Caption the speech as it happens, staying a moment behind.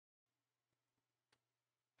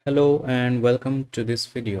Hello and welcome to this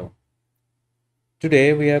video.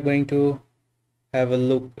 Today we are going to have a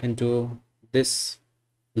look into this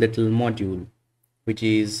little module which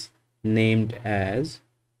is named as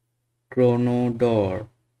Chronodot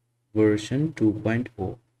version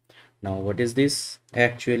 2.0. Now what is this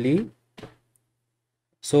actually?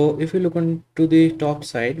 So if you look onto the top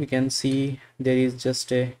side, we can see there is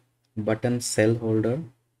just a button cell holder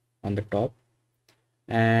on the top,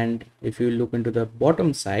 and if you look into the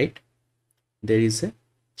bottom side, there is a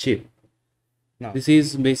chip. Now this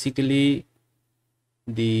is basically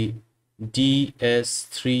the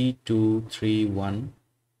DS3231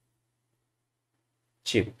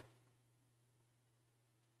 chip.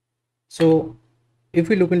 So if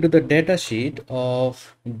we look into the data sheet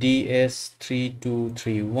of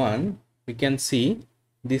DS3231, we can see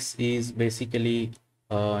this is basically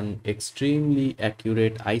an extremely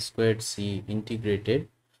accurate I2C integrated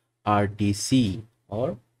RTC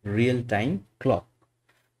or real-time clock.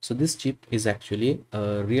 So this chip is actually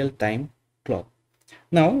a real-time clock.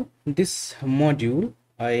 Now this module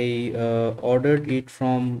I ordered it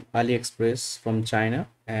from AliExpress from China,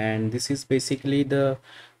 and this is basically the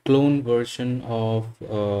clone version of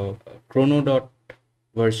Chronodot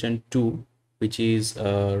version 2, which is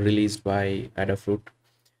released by Adafruit.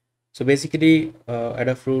 So basically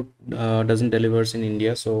Adafruit doesn't delivers in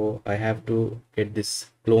India, so I have to get this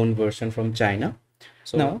clone version from China.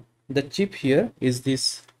 So now the chip here is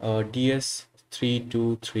this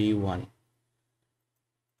DS3231.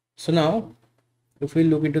 So now if we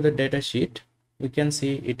look into the data sheet, we can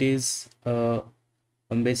see it is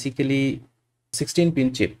basically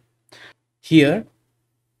 16-pin chip. Here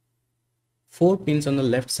 4 pins on the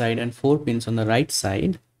left side and 4 pins on the right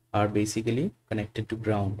side are basically connected to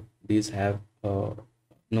ground. These have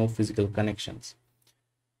no physical connections,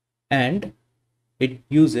 and it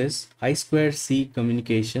uses I2C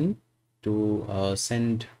communication to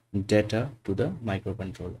send data to the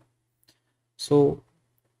microcontroller. So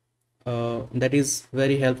that is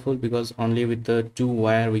very helpful because only with the 2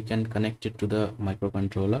 wire we can connect it to the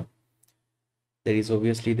microcontroller. There is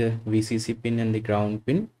obviously the VCC pin and the ground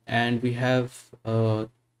pin, and we have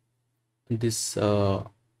this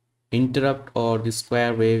interrupt or the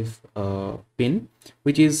square wave pin,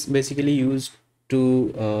 which is basically used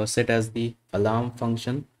to set as the alarm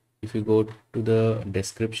function. If you go to the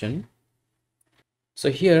description, so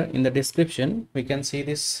here in the description we can see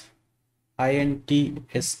this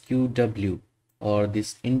INTSQW or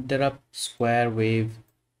this interrupt square wave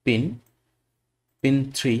pin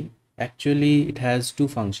 3. Actually it has 2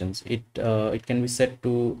 functions. It can be set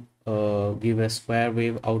to give a square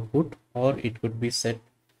wave output, or it could be set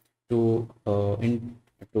to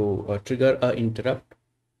trigger a interrupt,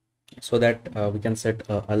 so that we can set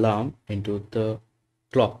a alarm into the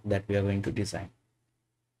clock that we are going to design.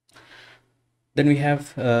 Then we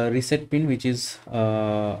have reset pin, which is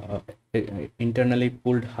internally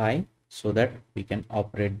pulled high so that we can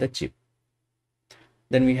operate the chip.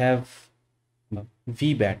 Then we have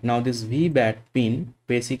VBAT. Now this VBAT pin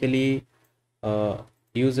basically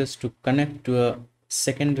uses to connect to a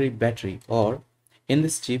secondary battery, or in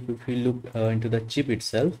this chip, if we look into the chip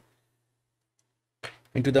itself,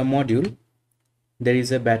 into the module, there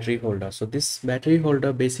is a battery holder. So this battery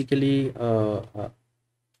holder basically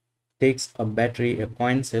takes a battery, a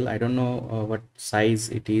coin cell. I don't know what size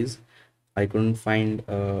it is. I couldn't find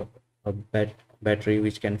a battery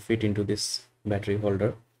which can fit into this battery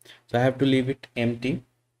holder, so I have to leave it empty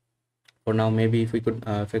for now. Maybe if we could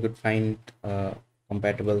if I could find a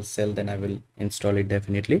compatible cell, then I will install it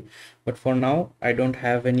definitely, but for now I don't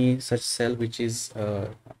have any such cell which is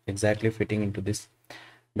exactly fitting into this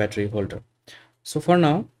battery holder. So for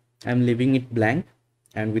now I'm leaving it blank,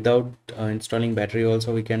 and without installing battery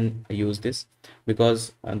also we can use this,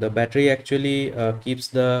 because the battery actually keeps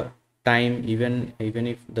the time even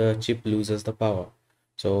if the chip loses the power.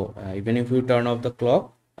 So even if you turn off the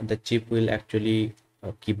clock, the chip will actually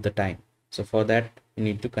keep the time. So for that you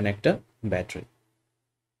need to connect a battery.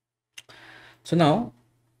 So now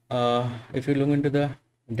if you look into the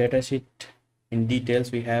datasheet in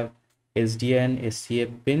details, we have SDA and SCA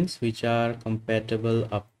pins which are compatible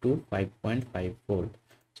up to 5.5 volt.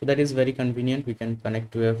 So that is very convenient. We can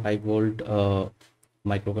connect to a 5 volt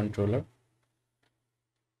microcontroller.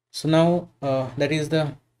 So now that is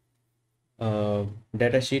the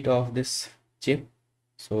datasheet of this chip.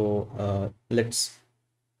 So let's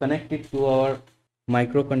connect it to our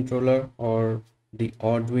microcontroller or the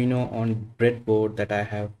Arduino on breadboard that I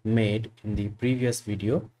have made in the previous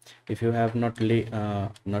video. If you have not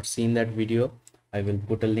seen that video, I will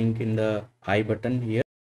put a link in the I button here.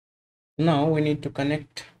 Now we need to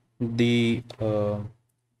connect the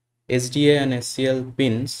SDA and SCL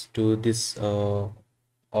pins to this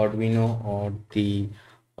Arduino or the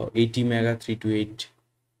 80 mega 328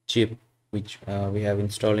 chip which we have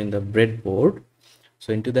installed in the breadboard.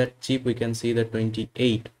 So into that chip we can see the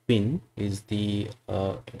 28 pin is the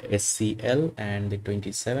SCL and the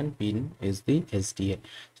 27 pin is the SDA.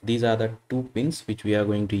 So these are the two pins which we are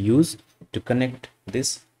going to use to connect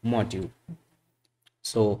this module.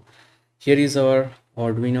 So here is our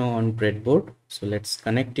Arduino on breadboard. So let's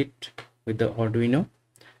connect it with the Arduino,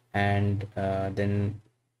 and then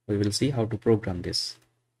we will see how to program this.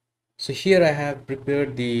 So here I have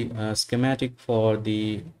prepared the schematic for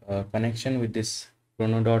the connection with this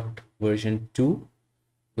Chronodot version 2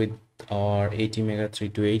 with our 80 mega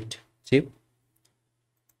 328 chip.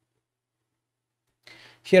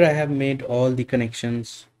 Here I have made all the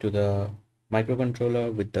connections to the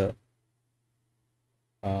microcontroller with the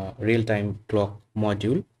real-time clock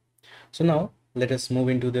module. So now let us move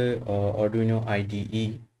into the Arduino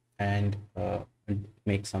IDE and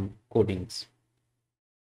make some codings.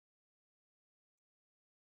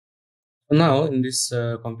 So now in this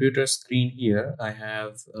computer screen here, I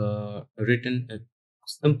have written a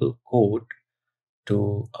simple code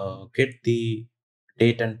to get the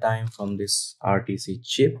date and time from this RTC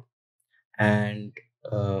chip, and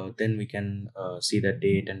then we can see the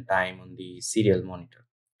date and time on the serial monitor.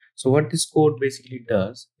 So what this code basically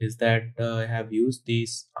does is that I have used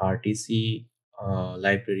this RTC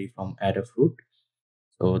library from Adafruit.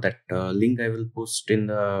 So that link I will post in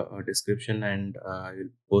the description, and I will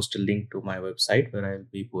post a link to my website where I will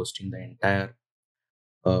be posting the entire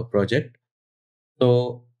project.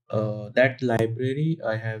 So that library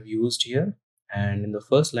I have used here, and in the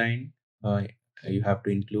first line you have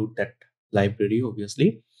to include that library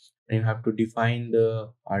obviously, and you have to define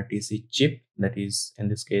the RTC chip, that is in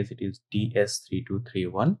this case it is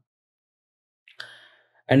DS3231,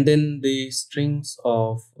 and then the strings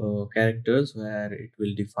of characters where it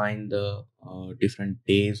will define the different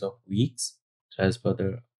days of weeks. So as per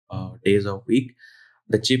the days of week,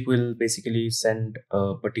 the chip will basically send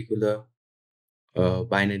a particular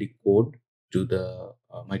binary code to the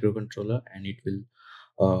microcontroller, and it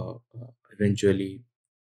will eventually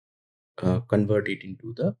convert it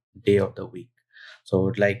into the day of the week.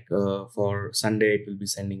 So like for Sunday it will be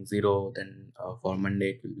sending 0, then for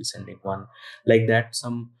Monday it will be sending 1, like that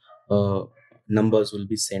some numbers will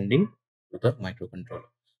be sending to the microcontroller.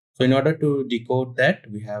 So in order to decode that,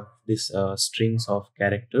 we have this strings of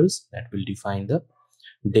characters that will define the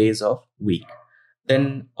days of week.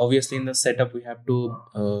 Then obviously in the setup we have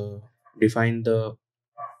to define the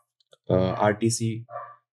RTC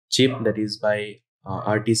chip, that is by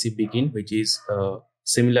RTC begin, which is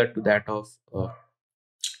similar to that of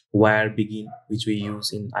wire begin which we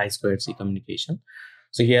use in I2C communication.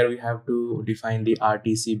 So here we have to define the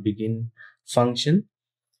RTC begin function,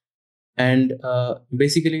 and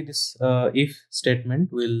basically this if statement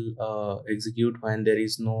will execute when there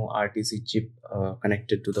is no RTC chip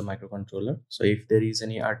connected to the microcontroller. So if there is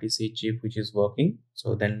any RTC chip which is working,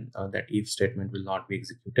 so then that if statement will not be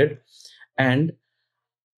executed, and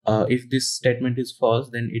if this statement is false,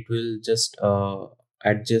 then it will just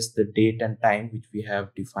adjust the date and time which we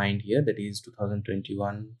have defined here, that is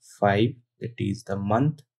 2021 5, that is the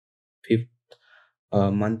month,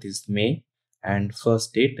 5th month is May, and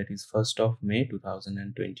first date, that is 1st of May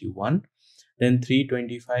 2021, then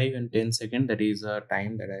 3:25 and 10 seconds, that is a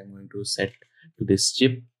time that I'm going to set to this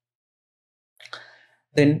chip.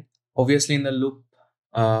 Then obviously in the loop,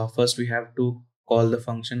 first we have to call the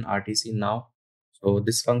function RTC now. So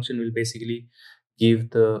this function will basically give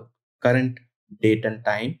the current date and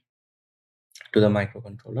time to the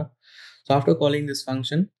microcontroller. So after calling this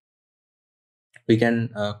function, we can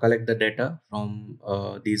collect the data from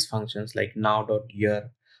these functions like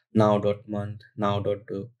now.year, now.month,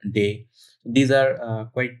 now.day. These are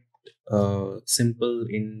quite simple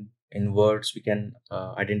in words. We can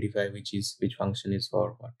identify which function is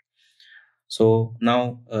for what. So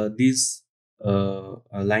now these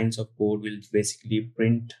lines of code will basically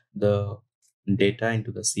print the data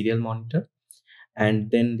into the serial monitor,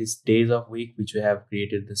 and then this days of week which we have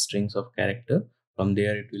created the strings of character, from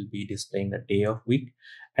there it will be displaying the day of week,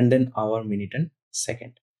 and then hour, minute and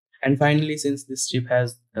second. And finally, since this chip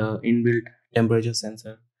has inbuilt temperature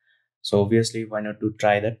sensor, so obviously why not to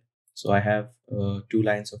try that. So I have two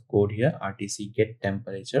lines of code here, RTC get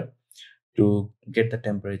temperature, to get the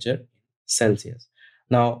temperature Celsius.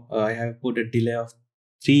 Now I have put a delay of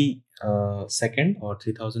 3 second or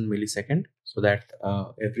 3000 millisecond, so that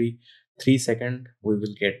every 3 second we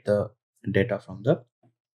will get the data from the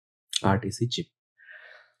RTC chip.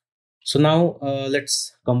 So now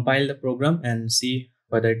let's compile the program and see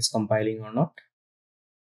whether it's compiling or not.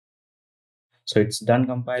 So it's done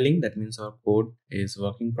compiling. That means our code is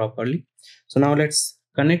working properly. So now let's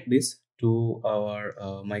connect this to our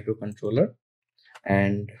microcontroller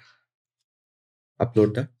and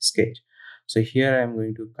upload the sketch. So here I'm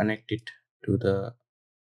going to connect it to the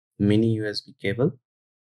mini USB cable.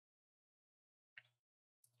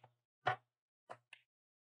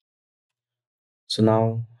 So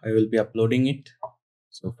now I will be uploading it.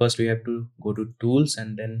 So first we have to go to tools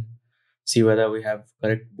and then see whether we have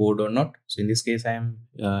correct board or not. So in this case, I am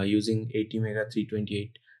using 80 mega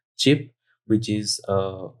 328 chip, which is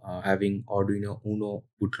having Arduino Uno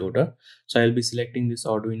bootloader. So I'll be selecting this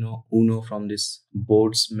Arduino Uno from this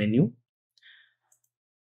boards menu.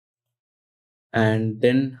 And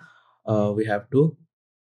then we have to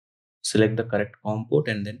select the correct COM port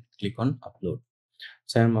and then click on upload.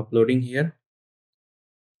 So I'm uploading here.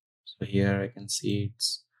 So here I can see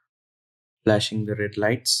it's flashing the red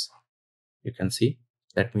lights. You can see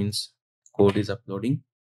that means code is uploading.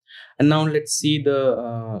 And now let's see in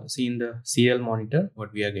the serial monitor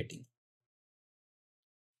what we are getting.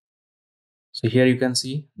 So here you can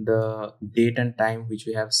see the date and time which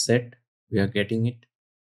we have set. We are getting it.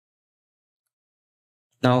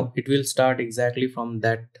 Now it will start exactly from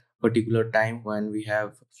that particular time when we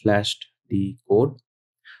have flashed the code.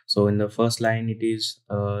 So in the first line, it is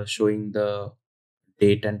showing the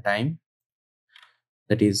date and time.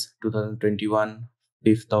 That is 2021,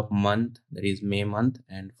 5th of month, that is May month,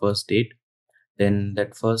 and first date. Then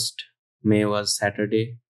that first May was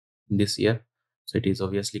Saturday this year. So it is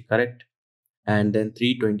obviously correct. And then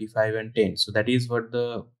 3, 25, and 10. So that is what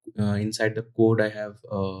the inside the code I have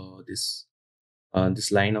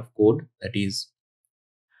this line of code, that is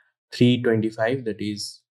 325, that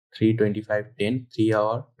is 3:25 10, 3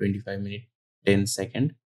 hour 25 minute 10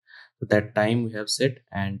 second. So that time we have set,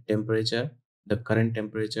 and temperature, the current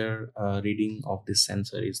temperature reading of this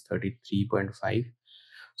sensor is 33.5.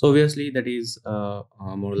 So obviously that is more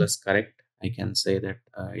or less correct. I can say that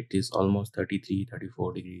it is almost 33,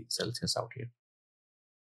 34 degrees Celsius out here.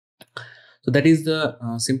 So that is the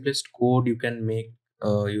simplest code you can make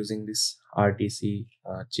using this RTC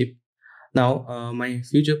chip. Now my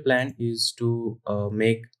future plan is to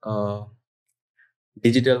make a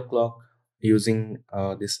digital clock using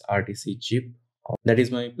this RTC chip. That is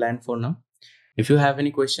my plan for now. If you have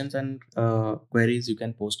any questions and queries, you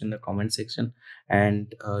can post in the comment section.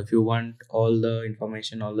 And if you want all the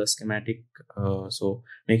information, all the schematic, so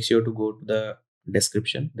make sure to go to the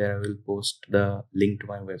description. There I will post the link to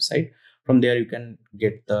my website. From there you can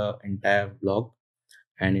get the entire blog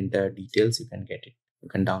and entire details. You can get it. You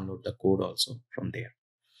can download the code also from there.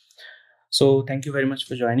 So thank you very much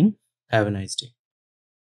for joining. Have a nice day.